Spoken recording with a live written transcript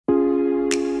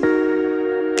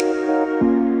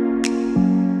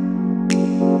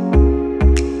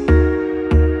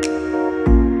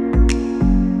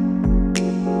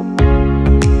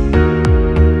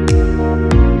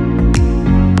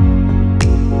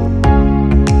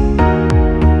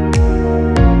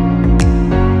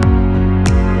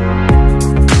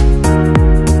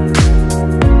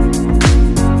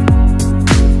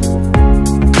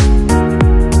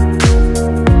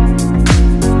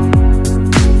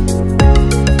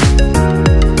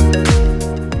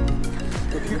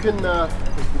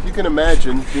if you can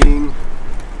imagine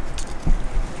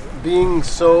being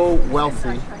so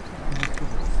wealthy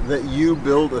that you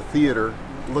build a theater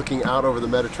looking out over the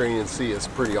Mediterranean Sea is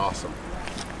pretty awesome.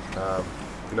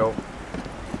 You know,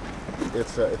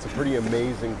 it's a pretty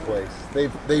amazing place.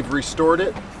 They've restored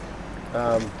it.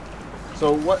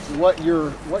 So what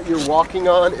you're walking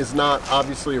on is not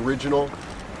obviously original.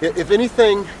 If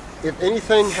anything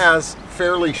has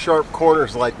fairly sharp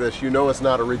corners like this, you know it's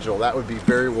not original. That would be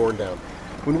very worn down.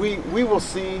 When we'll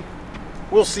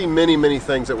see many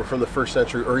things that were from the first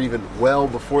century or even well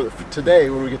before. Today,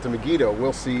 when we get to Megiddo,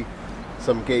 we'll see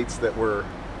some gates that were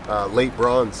late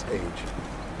Bronze Age.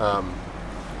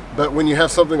 But when you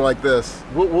have something like this,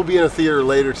 we'll be in a theater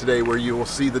later today where you will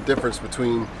see the difference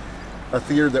between a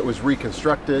theater that was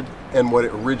reconstructed and what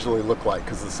it originally looked like,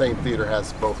 because the same theater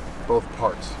has both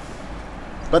parts.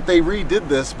 But they redid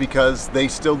this because they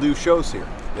still do shows here.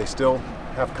 They still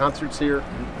have concerts here.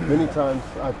 Many times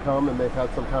I've come and they've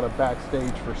had some kind of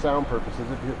backstage for sound purposes.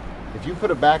 If you put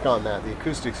it back on that, the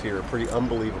acoustics here are pretty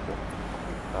unbelievable.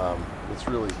 It's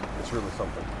really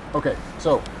something. Okay,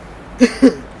 so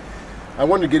I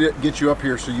wanted to get you up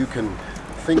here so you can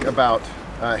think about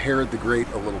Herod the Great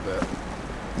a little bit.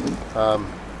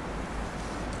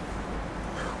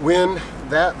 When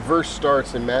that verse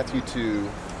starts in Matthew 2,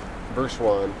 verse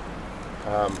 1,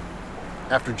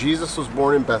 after Jesus was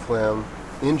born in Bethlehem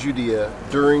in Judea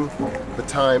during the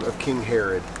time of King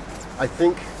Herod, I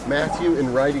think Matthew,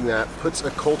 in writing that, puts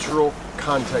a cultural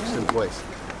context in place.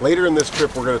 Later in this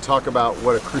trip, we're going to talk about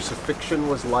what a crucifixion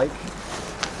was like.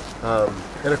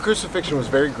 And a crucifixion was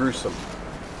very gruesome.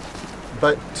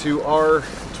 But to our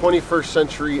 21st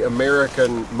century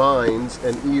American minds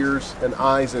and ears and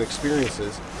eyes and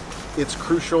experiences, it's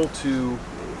crucial to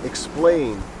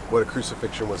explain what a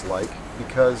crucifixion was like,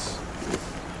 because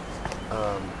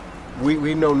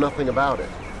we know nothing about it.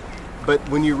 But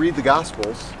when you read the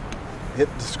Gospels, it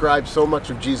describes so much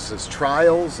of Jesus'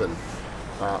 trials and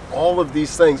all of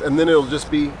these things, and then it'll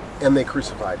just be, and they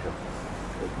crucified him.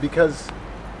 Because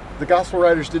the Gospel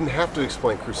writers didn't have to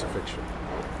explain crucifixion.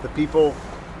 The people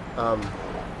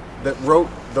that wrote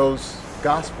those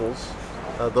Gospels,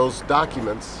 those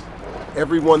documents,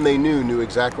 everyone they knew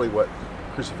exactly what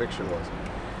crucifixion was.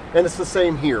 And it's the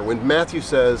same here. When Matthew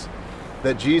says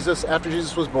that Jesus, after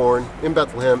Jesus was born in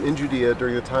Bethlehem, in Judea,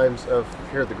 during the times of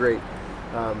Herod the Great,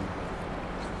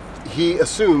 he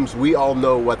assumes we all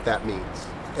know what that means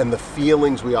and the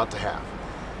feelings we ought to have.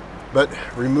 But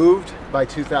removed by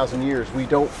 2,000 years, we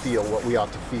don't feel what we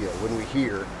ought to feel when we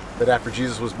hear that after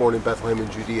Jesus was born in Bethlehem in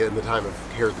Judea in the time of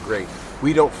Herod the Great.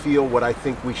 We don't feel what I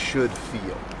think we should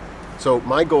feel. So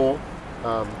my goal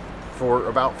for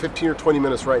about 15 or 20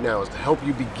 minutes right now is to help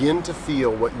you begin to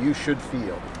feel what you should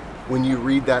feel when you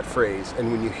read that phrase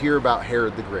and when you hear about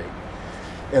Herod the Great.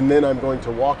 And then I'm going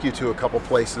to walk you to a couple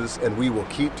places, and we will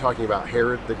keep talking about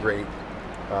Herod the Great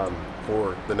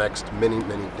for the next many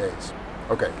days.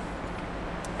 Okay,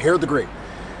 Herod the Great,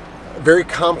 a very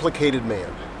complicated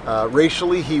man.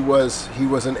 Racially, he was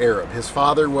an Arab. His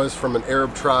father was from an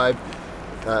Arab tribe,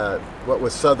 what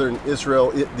was southern Israel,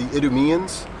 the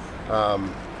Idumeans,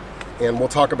 and we'll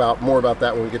talk more about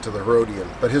that when we get to the Herodian.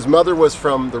 But his mother was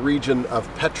from the region of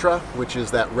Petra, which is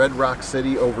that Red Rock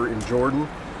city over in Jordan.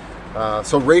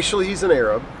 So racially, he's an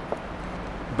Arab,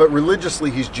 but religiously,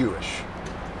 he's Jewish.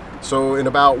 So in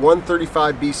about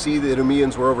 135 BC, the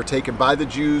Idumeans were overtaken by the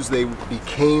Jews. They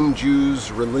became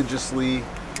Jews religiously.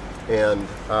 And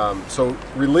so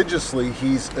religiously,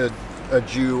 he's a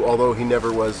Jew, although he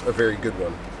never was a very good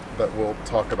one. But we'll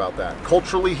talk about that.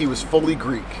 Culturally, he was fully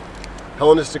Greek.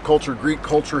 Hellenistic culture, Greek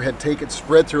culture had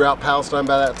spread throughout Palestine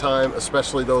by that time,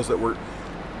 especially those that were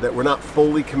not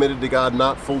fully committed to God,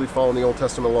 not fully following the Old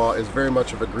Testament law, is very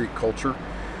much of a Greek culture.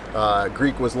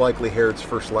 Greek was likely Herod's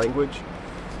first language.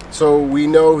 So we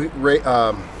know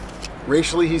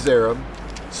racially he's Arab,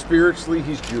 spiritually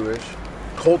he's Jewish,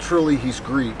 culturally he's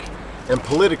Greek, and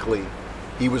politically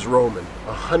he was Roman,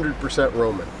 100%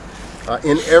 Roman.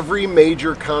 In every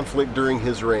major conflict during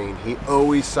his reign, he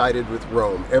always sided with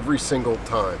Rome, every single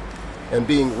time. And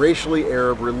being racially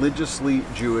Arab, religiously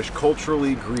Jewish,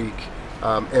 culturally Greek,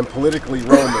 and politically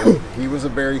Roman, he was a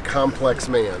very complex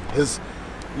man.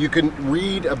 You can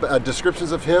read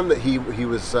descriptions of him that he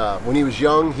was, when he was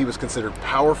young, he was considered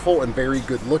powerful and very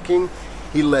good looking.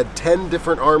 He led 10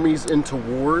 different armies into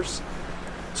wars.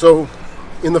 So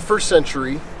in the first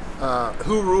century,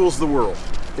 who rules the world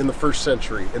in the first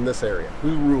century in this area?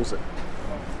 Who rules it?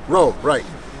 Rome, right.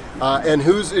 And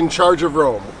who's in charge of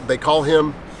Rome? They call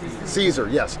him Caesar,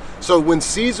 yes. So when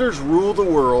Caesars rule the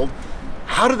world,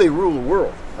 how do they rule the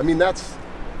world? I mean, that's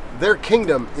their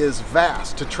kingdom is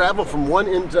vast. To travel from one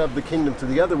end of the kingdom to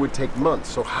the other would take months.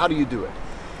 So how do you do it?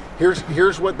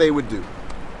 Here's what they would do.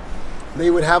 They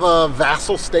would have a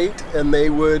vassal state, and they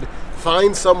would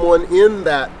find someone in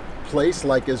that place,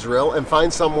 like Israel, and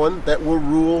find someone that will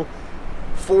rule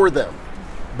for them.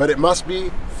 But it must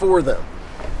be for them.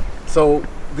 So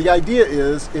the idea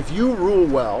is, if you rule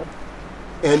well,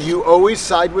 and you always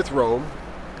side with Rome,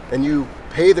 and you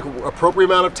pay the appropriate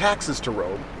amount of taxes to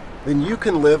Rome, then you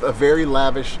can live a very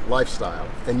lavish lifestyle,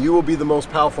 and you will be the most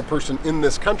powerful person in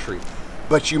this country.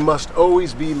 But you must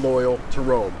always be loyal to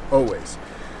Rome, always.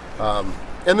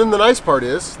 And then the nice part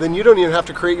is, then you don't even have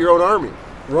to create your own army.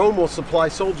 Rome will supply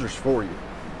soldiers for you.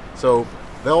 So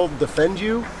they'll defend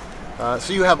you.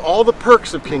 So you have all the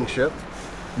perks of kingship,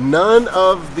 none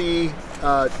of the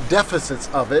deficits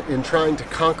of it in trying to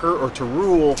conquer or to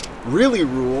rule, really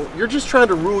rule. You're just trying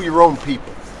to rule your own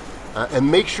people and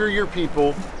make sure your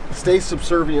people stay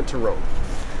subservient to Rome.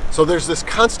 So there's this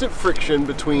constant friction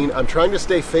between, I'm trying to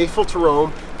stay faithful to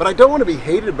Rome, but I don't want to be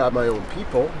hated by my own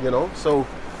people, so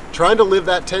trying to live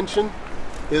that tension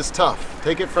is tough.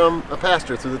 Take it from a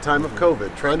pastor through the time of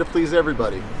COVID. Trying to please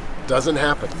everybody doesn't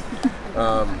happen.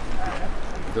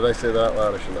 Did I say that out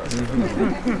loud? I should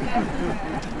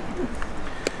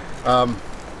not.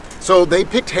 So they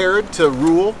picked Herod to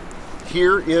rule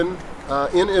here in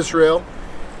Israel,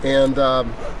 and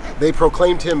they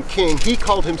proclaimed him king. He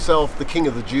called himself the King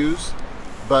of the Jews,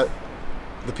 but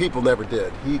the people never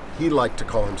did. He liked to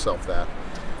call himself that.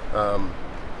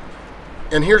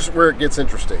 And here's where it gets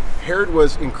interesting. Herod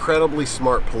was incredibly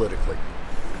smart politically.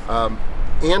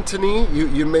 Antony,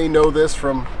 you may know this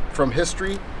from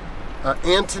history.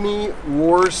 Antony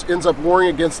ends up warring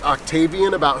against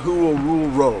Octavian about who will rule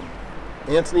Rome.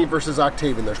 Antony versus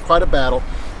Octavian. There's quite a battle.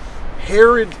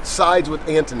 Herod sides with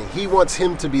Antony. He wants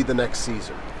him to be the next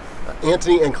Caesar.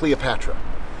 Antony and Cleopatra.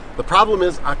 The problem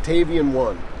is Octavian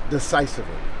won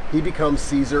decisively. He becomes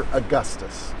Caesar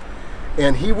Augustus.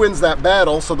 And he wins that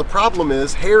battle, so the problem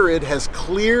is Herod has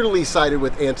clearly sided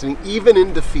with Antony, even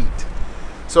in defeat.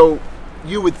 So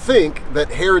you would think that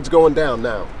Herod's going down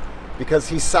now, because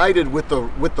he sided with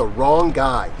the wrong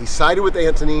guy. He sided with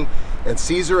Antony, and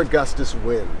Caesar Augustus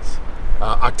wins.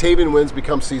 Octavian wins,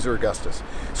 becomes Caesar Augustus.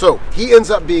 So he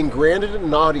ends up being granted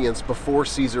an audience before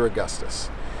Caesar Augustus.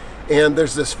 And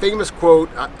there's this famous quote.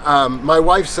 My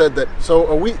wife said that,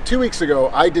 2 weeks ago,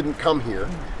 I didn't come here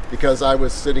because I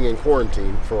was sitting in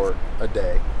quarantine for a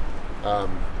day,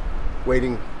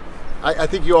 waiting. I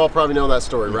think you all probably know that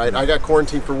story, right? I got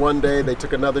quarantined for one day. They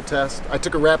took another test. I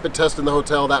took a rapid test in the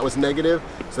hotel. That was negative.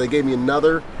 So they gave me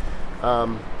another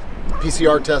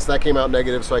PCR test. That came out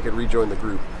negative, so I could rejoin the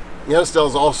group. The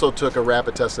Anstells also took a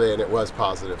rapid test today, and it was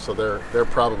positive. So they're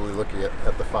probably looking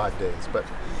at the 5 days. But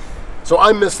so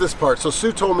I missed this part. So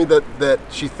Sue told me that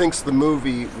she thinks the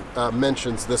movie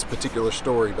mentions this particular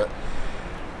story, but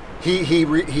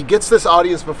he gets this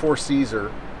audience before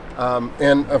Caesar,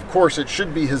 and of course it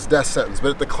should be his death sentence.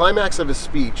 But at the climax of his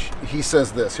speech, he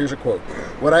says this. Here's a quote.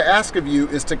 "What I ask of you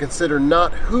is to consider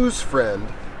not whose friend,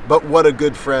 but what a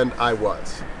good friend I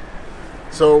was."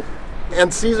 So,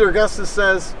 and Caesar Augustus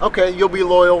says, okay, you'll be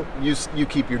loyal, you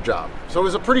keep your job. So it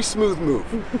was a pretty smooth move.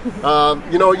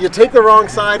 You take the wrong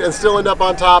side and still end up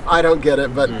on top. I don't get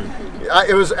it, but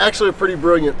it was actually a pretty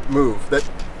brilliant move. That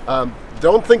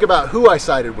don't think about who I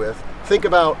sided with. Think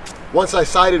about, once I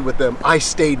sided with them, I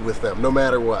stayed with them no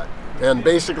matter what. And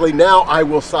basically now I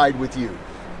will side with you.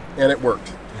 And it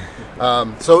worked.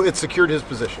 So it secured his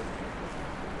position.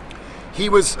 He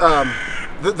was,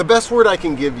 the best word I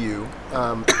can give you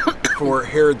for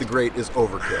Herod the Great is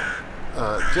overkill.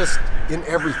 Just in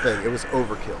everything, it was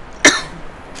overkill.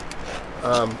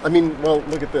 Well,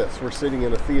 look at this. We're sitting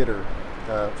in a theater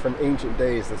from ancient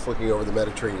days that's looking over the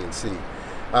Mediterranean Sea.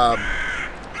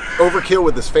 Overkill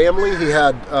with his family. He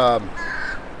had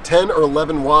 10 or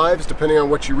 11 wives, depending on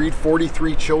what you read,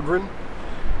 43 children.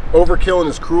 Overkill in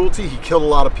his cruelty. He killed a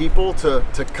lot of people. To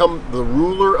become the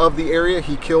ruler of the area,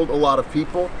 he killed a lot of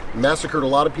people, massacred a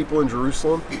lot of people in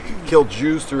Jerusalem, killed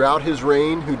Jews throughout his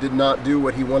reign who did not do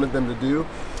what he wanted them to do.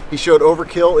 He showed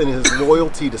overkill in his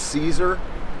loyalty to Caesar.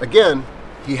 Again,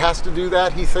 he has to do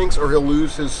that, he thinks, or he'll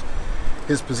lose his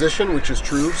position, which is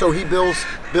true. So he builds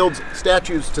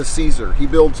statues to Caesar. He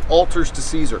builds altars to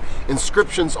Caesar,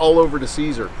 inscriptions all over to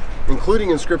Caesar, including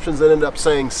inscriptions that end up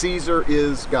saying Caesar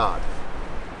is God.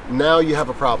 Now you have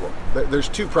a problem. There's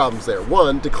two problems there.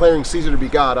 One, declaring Caesar to be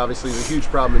God obviously is a huge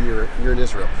problem when you're in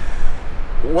Israel.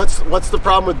 What's the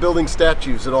problem with building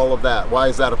statues and all of that? Why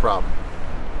is that a problem?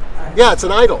 Yeah, it's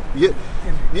an idol.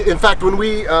 In fact, when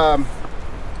we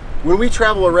When we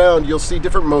travel around, you'll see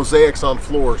different mosaics on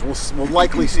floors. We'll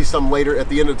likely see some later at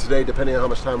the end of today, depending on how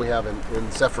much time we have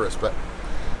in Sepphoris. But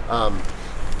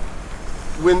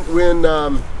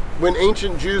when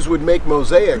ancient Jews would make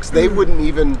mosaics, they wouldn't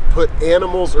even put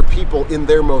animals or people in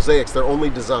their mosaics. They're only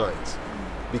designs,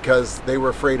 because they were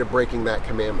afraid of breaking that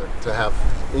commandment to have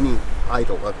any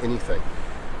idol of anything.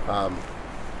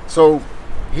 So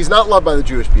he's not loved by the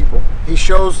Jewish people. He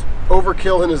shows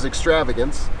overkill in his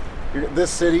extravagance. This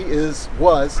city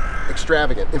was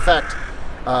extravagant. In fact,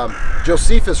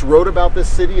 Josephus wrote about this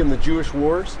city in the Jewish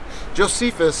Wars.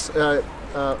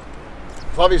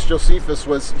 Flavius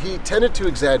Josephus he tended to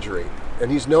exaggerate,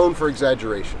 and he's known for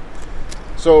exaggeration.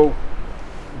 So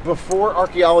before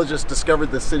archaeologists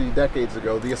discovered this city decades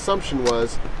ago, the assumption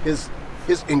was his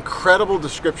incredible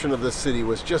description of this city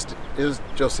was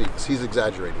Josephus. He's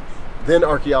exaggerating. Then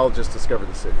archaeologists discovered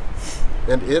the city,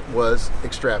 and it was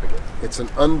extravagant. It's an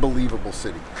unbelievable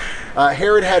city.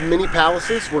 Herod had many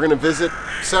palaces. We're going to visit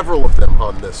several of them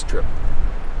on this trip.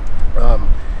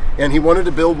 And he wanted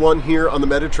to build one here on the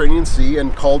Mediterranean Sea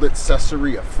and called it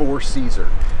Caesarea for Caesar.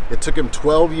 It took him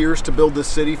 12 years to build this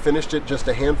city, finished it just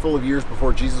a handful of years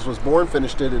before Jesus was born,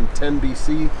 finished it in 10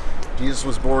 BC. Jesus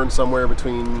was born somewhere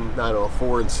between,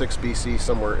 4 and 6 BC,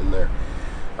 somewhere in there.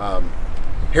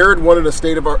 Herod wanted a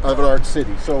state-of-the-art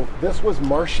city. So this was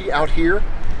marshy out here,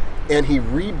 and he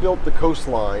rebuilt the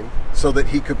coastline so that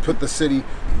he could put the city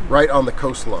right on the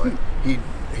coastline. He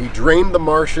drained the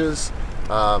marshes.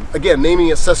 Again, naming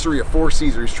it Caesarea for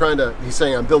Caesar. He's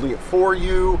saying, I'm building it for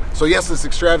you. So yes, it's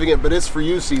extravagant, but it's for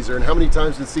you, Caesar. And how many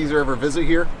times did Caesar ever visit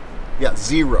here? Yeah,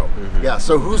 0. Yeah,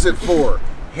 so who's it for?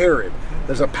 Herod.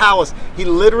 There's a palace. He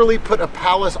literally put a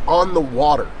palace on the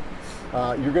water.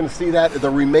 You're going to see that, the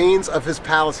remains of his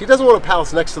palace. He doesn't want a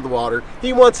palace next to the water.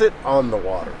 He wants it on the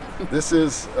water. This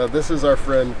is our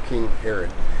friend King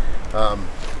Herod.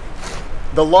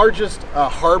 The largest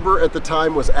harbor at the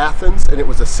time was Athens, and it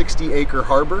was a 60-acre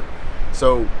harbor.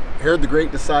 So Herod the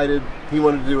Great decided he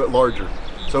wanted to do it larger.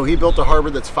 So he built a harbor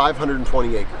that's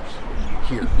 520 acres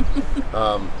here.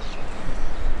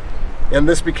 And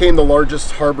this became the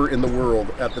largest harbor in the world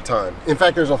at the time. In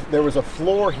fact, there was a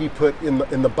floor he put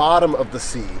in the bottom of the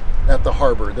sea at the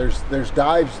harbor. There's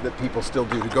dives that people still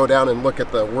do to go down and look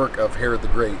at the work of Herod the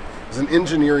Great. It's an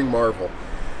engineering marvel.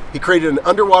 He created an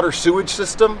underwater sewage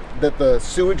system that the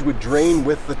sewage would drain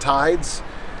with the tides.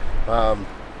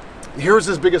 Here's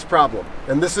his biggest problem,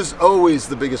 and this is always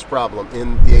the biggest problem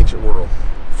in the ancient world: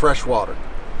 fresh water.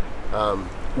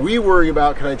 We worry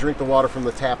about, can I drink the water from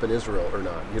the tap in Israel or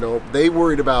not? They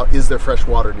worried about, is there fresh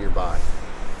water nearby?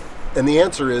 And the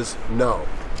answer is no.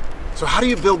 So how do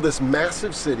you build this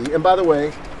massive city? And by the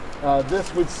way,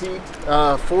 this would seat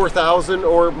 4,000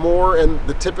 or more, and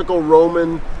the typical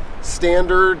Roman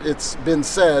standard, it's been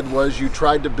said, was you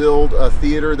tried to build a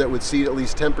theater that would seat at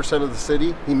least 10% of the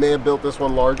city. He may have built this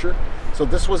one larger. So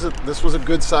this was a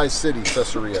good-sized city,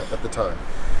 Caesarea, at the time.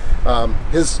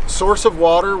 His source of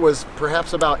water was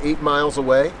perhaps about 8 miles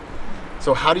away.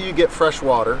 So how do you get fresh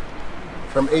water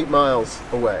from 8 miles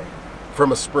away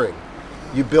from a spring?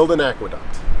 You build an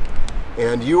aqueduct.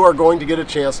 And you are going to get a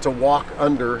chance to walk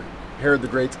under Herod the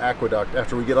Great's aqueduct.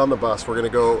 After we get on the bus, we're going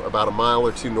to go about a mile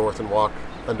or 2 north and walk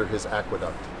under his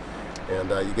aqueduct. And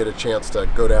you get a chance to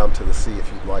go down to the sea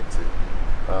if you'd like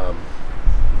to.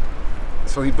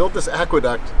 So he built this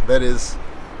aqueduct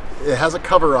it has a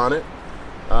cover on it.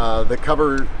 The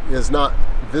cover is not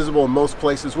visible in most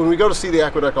places. When we go to see the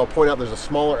aqueduct, I'll point out there's a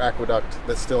smaller aqueduct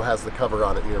that still has the cover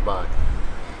on it nearby.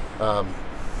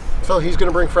 So he's going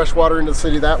to bring fresh water into the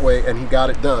city that way, and he got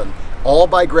it done. All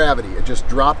by gravity. It just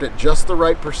dropped at just the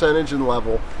right percentage and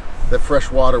level that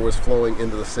fresh water was flowing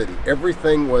into the city.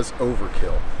 Everything was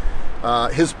overkill.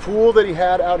 His pool that he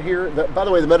had out here, by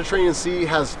the way, the Mediterranean Sea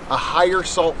has a higher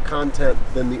salt content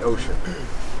than the ocean,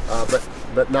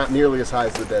 but not nearly as high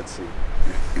as the Dead Sea.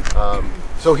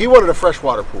 So he wanted a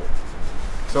freshwater pool.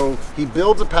 So he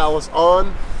builds a palace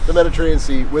on the Mediterranean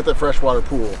Sea with a freshwater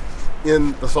pool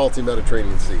in the salty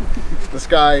Mediterranean Sea. This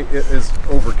guy is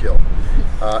overkill.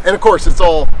 And of course, it's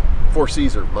all for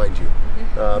Caesar, mind you.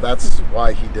 That's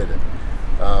why he did it.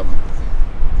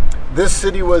 This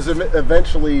city was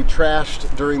eventually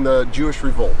trashed during the Jewish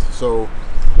revolt. So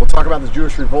we'll talk about the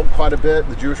Jewish revolt quite a bit.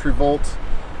 The Jewish revolt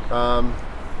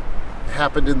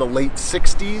happened in the late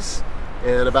 60s.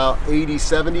 And about 80,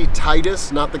 70,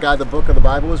 Titus, not the guy the book of the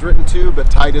Bible was written to, but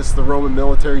Titus, the Roman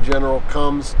military general,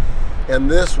 comes. And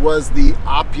this was the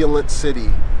opulent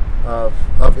city of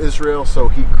Israel, so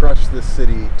he crushed this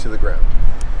city to the ground.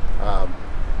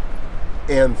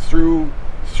 And threw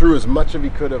as much as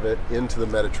he could of it into the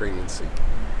Mediterranean Sea.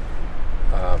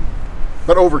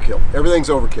 But overkill. Everything's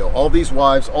overkill. All these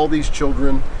wives, all these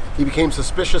children. He became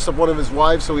suspicious of one of his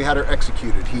wives, so he had her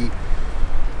executed.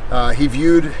 He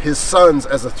viewed his sons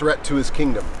as a threat to his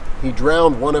kingdom. He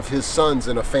drowned one of his sons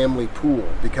in a family pool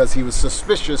because he was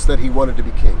suspicious that he wanted to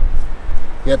be king.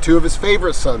 He had two of his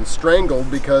favorite sons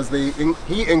strangled because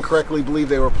he incorrectly believed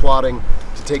they were plotting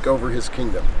to take over his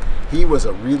kingdom. He was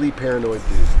a really paranoid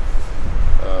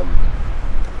dude.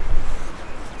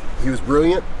 He was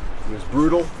brilliant, he was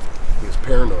brutal, he was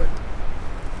paranoid.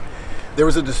 There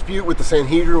was a dispute with the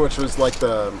Sanhedrin, which was like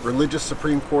the religious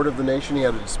supreme court of the nation. He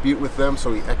had a dispute with them,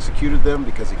 so he executed them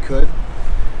because he could.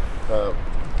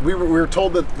 We were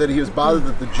told that he was bothered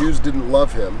that the Jews didn't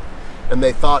love him, and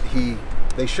they thought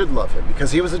they should love him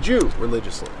because he was a Jew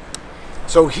religiously.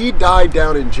 So he died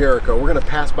down in Jericho. We're going to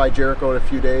pass by Jericho in a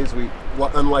few days. We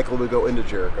unlikely to go into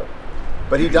Jericho.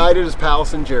 But he died at his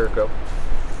palace in Jericho.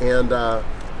 And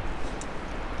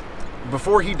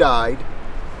before he died,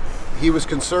 he was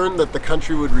concerned that the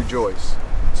country would rejoice.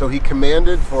 So he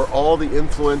commanded for all the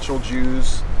influential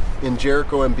Jews in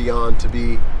Jericho and beyond to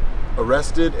be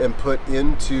arrested and put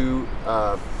into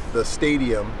the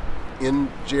stadium in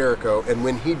Jericho. And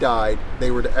when he died,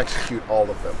 they were to execute all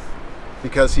of them.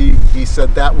 Because he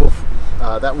said that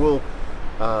will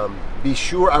be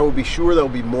sure. I will be sure there will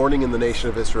be mourning in the nation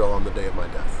of Israel on the day of my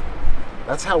death.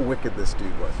 That's how wicked this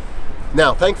dude was.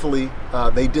 Now, thankfully,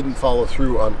 they didn't follow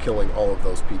through on killing all of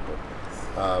those people.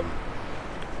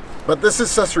 But this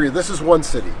is Caesarea. This is one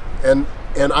city, and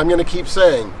I'm going to keep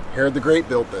saying, Herod the Great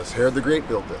built this. Herod the Great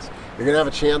built this. You're going to have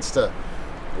a chance to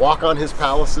walk on his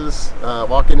palaces,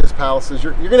 walk in his palaces.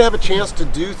 You're going to have a chance to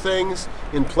do things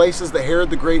in places that Herod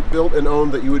the Great built and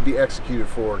owned that you would be executed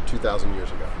for 2,000 years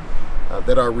ago,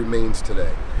 that are remains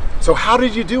today. So how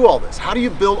did you do all this? How do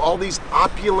you build all these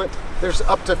opulent, there's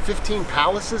up to 15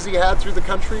 palaces he had through the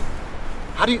country?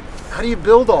 How do you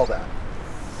build all that?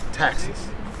 Taxes.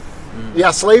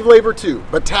 Yeah, slave labor too,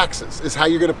 but taxes is how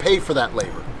you're going to pay for that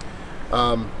labor.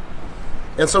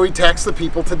 And so he taxed the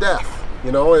people to death.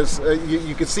 You know, as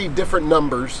you can see different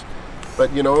numbers,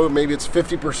 but you know, maybe it's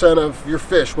 50% of your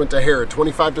fish went to Herod,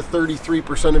 25 to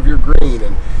 33% of your grain,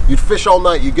 and you'd fish all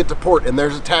night, you get to port, and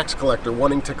there's a tax collector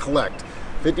wanting to collect.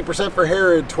 50% for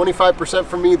Herod, 25%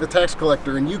 for me, the tax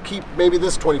collector, and you keep maybe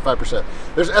this 25%.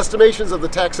 There's estimations of the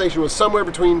taxation was somewhere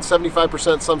between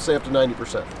 75%, some say up to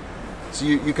 90%. So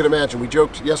you can imagine, we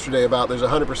joked yesterday about there's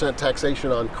 100%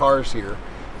 taxation on cars here.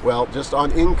 Well, just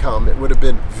on income, it would have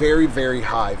been very, very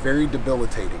high, very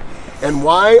debilitating. And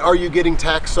why are you getting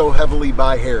taxed so heavily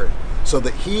by Herod? So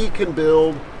that he can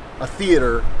build a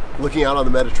theater looking out on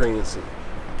the Mediterranean Sea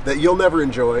that you'll never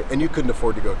enjoy and you couldn't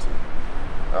afford to go to.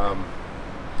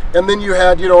 And then you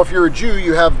had, you know, if you're a Jew,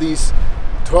 you have these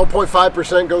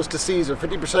 12.5% goes to Caesar,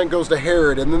 50% goes to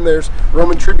Herod, and then there's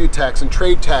Roman tribute tax and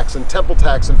trade tax and temple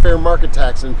tax and fair market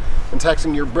tax and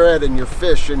taxing your bread and your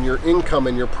fish and your income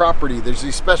and your property. There's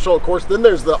these special, of course, then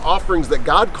there's the offerings that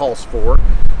God calls for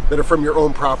that are from your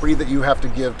own property that you have to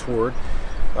give toward.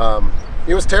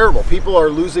 It was terrible. People are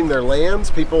losing their lands.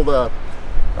 People,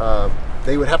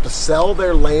 they would have to sell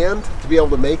their land to be able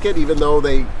to make it, even though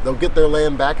they'll get their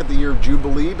land back at the year of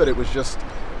Jubilee, but it was just,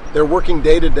 they're working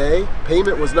day to day.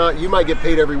 Payment was not, you might get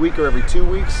paid every week or every 2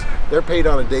 weeks. They're paid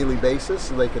on a daily basis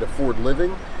so they could afford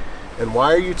living. And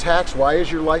why are you taxed? Why is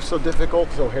your life so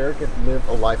difficult? So Herod could live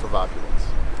a life of opulence.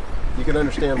 You can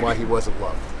understand why he wasn't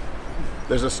loved.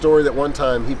 There's a story that one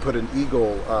time he put an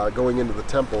eagle going into the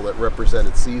temple that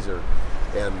represented Caesar,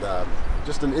 and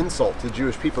just an insult to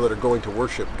Jewish people that are going to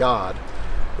worship God.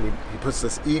 And he puts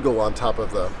this eagle on top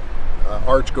of the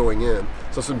arch going in.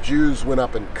 So some Jews went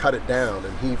up and cut it down,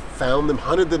 and he found them,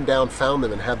 hunted them down, found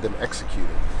them, and had them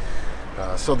executed.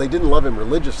 So they didn't love him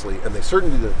religiously, and they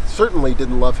certainly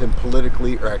didn't love him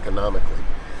politically or economically.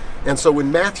 And so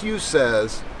when Matthew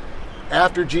says,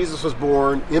 after Jesus was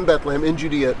born in Bethlehem, in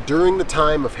Judea, during the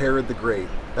time of Herod the Great,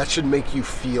 that should make you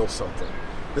feel something.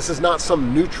 This is not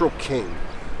some neutral king.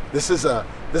 This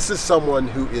is someone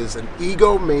who is an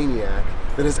egomaniac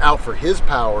that is out for his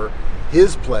power,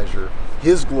 his pleasure,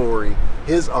 his glory,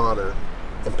 his honor,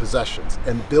 and possessions,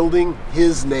 and building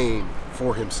his name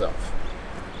for himself.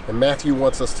 And Matthew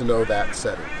wants us to know that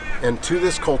setting. And to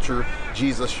this culture,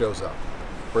 Jesus shows up.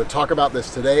 We're going to talk about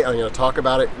this today. I'm going to talk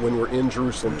about it when we're in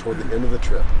Jerusalem toward the end of the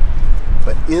trip.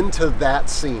 But into that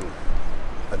scene,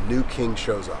 a new king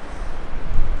shows up.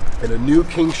 And a new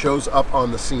king shows up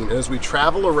on the scene. And as we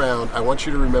travel around, I want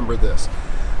you to remember this,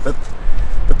 that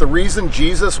the reason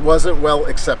Jesus wasn't well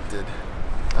accepted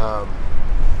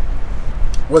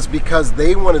was because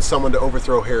they wanted someone to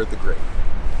overthrow Herod the Great.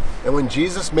 And when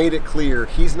Jesus made it clear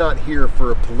he's not here for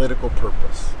a political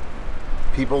purpose,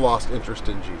 people lost interest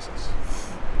in Jesus.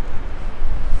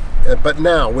 But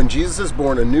now, when Jesus is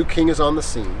born, a new king is on the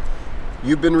scene.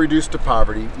 You've been reduced to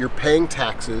poverty. You're paying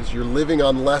taxes. You're living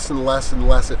on less and less and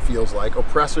less, it feels like.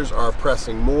 Oppressors are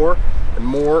oppressing more and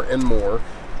more and more.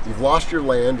 You've lost your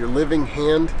land. You're living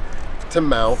hand to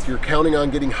mouth. You're counting on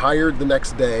getting hired the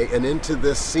next day. And into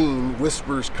this scene,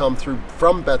 whispers come through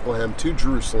from Bethlehem to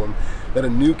Jerusalem that a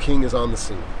new king is on the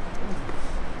scene.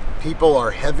 People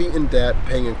are heavy in debt,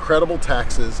 paying incredible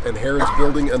taxes, and Herod's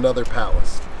building another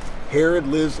palace. Herod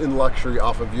lives in luxury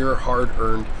off of your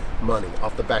hard-earned money,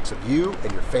 off the backs of you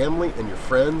and your family and your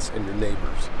friends and your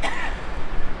neighbors.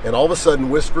 And all of a sudden,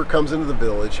 whisper comes into the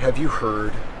village, have you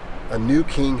heard? A new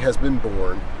king has been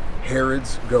born.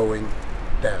 Herod's going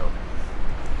down.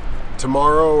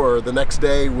 Tomorrow or the next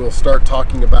day, we'll start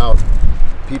talking about,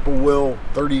 people will,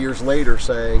 30 years later,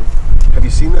 saying, have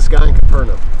you seen this guy in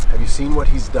Capernaum? Have you seen what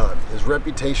he's done? His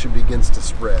reputation begins to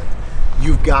spread.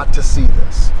 You've got to see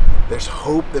this. There's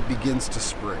hope that begins to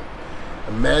spring.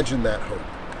 Imagine that hope.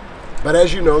 But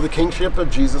as you know, the kingship of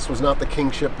Jesus was not the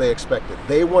kingship they expected.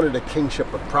 They wanted a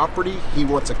kingship of property. He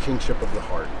wants a kingship of the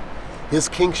heart. His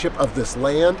kingship of this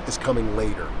land is coming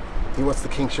later. He wants the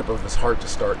kingship of his heart to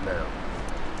start now.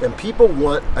 And people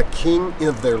want a king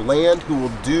of their land who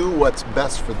will do what's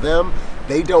best for them.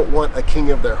 They don't want a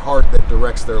king of their heart that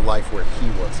directs their life where he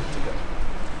wants it to go.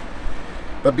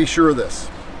 But be sure of this,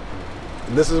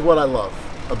 and this is what I love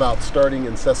about starting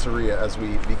in Caesarea as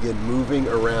we begin moving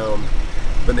around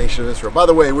the nation of Israel. By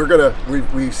the way,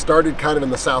 we started kind of in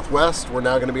the southwest. We're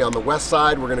now going to be on the west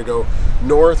side. We're going to go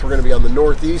north. We're going to be on the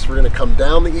northeast. We're going to come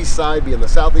down the east side, be on the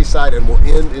southeast side, and we'll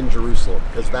end in Jerusalem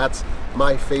because that's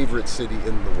my favorite city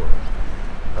in the world.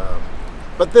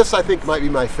 But this, I think, might be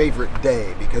my favorite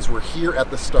day because we're here at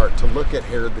the start to look at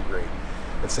Herod the Great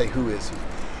and say, who is he?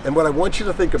 And what I want you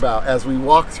to think about as we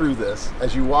walk through this,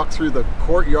 as you walk through the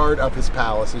courtyard of his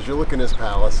palace, as you look in his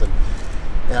palace, and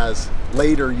as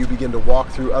later you begin to walk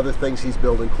through other things he's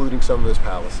built, including some of his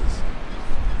palaces,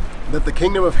 that the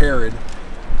kingdom of Herod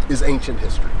is ancient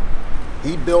history.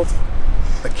 He built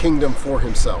a kingdom for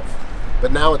himself,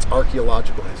 but now it's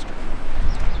archaeological history.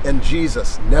 And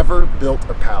Jesus never built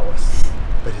a palace,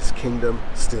 but his kingdom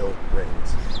still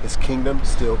reigns. His kingdom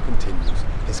still continues.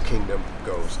 His kingdom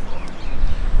goes on.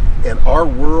 And our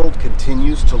world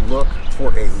continues to look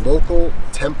for a local,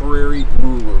 temporary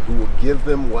ruler who will give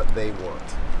them what they want.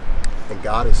 And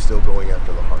God is still going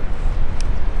after the heart.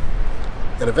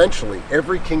 And eventually,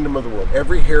 every kingdom of the world,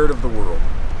 every Herod of the world,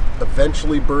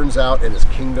 eventually burns out and his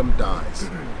kingdom dies.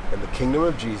 And the kingdom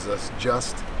of Jesus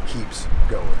just keeps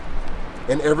going.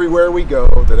 And everywhere we go,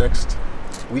 the next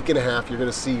week and a half, you're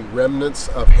going to see remnants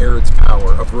of Herod's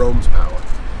power, of Rome's power.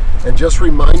 And just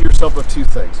remind yourself of two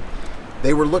things.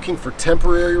 They were looking for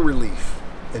temporary relief,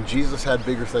 and Jesus had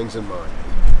bigger things in mind.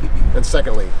 And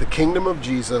secondly, the kingdom of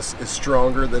Jesus is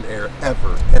stronger than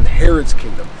ever, and Herod's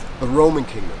kingdom, the Roman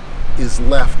kingdom, is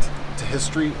left to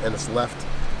history and it's left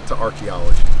to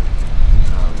archaeology.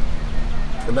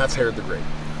 And that's Herod the Great.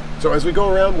 So as we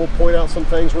go around, we'll point out some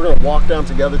things. We're going to walk down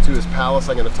together to his palace.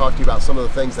 I'm going to talk to you about some of the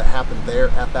things that happened there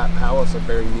at that palace and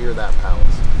very near that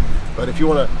palace. But if you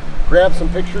want to grab some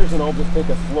pictures, and I'll just take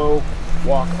a slow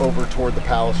walk over toward the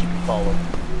palace, you can follow.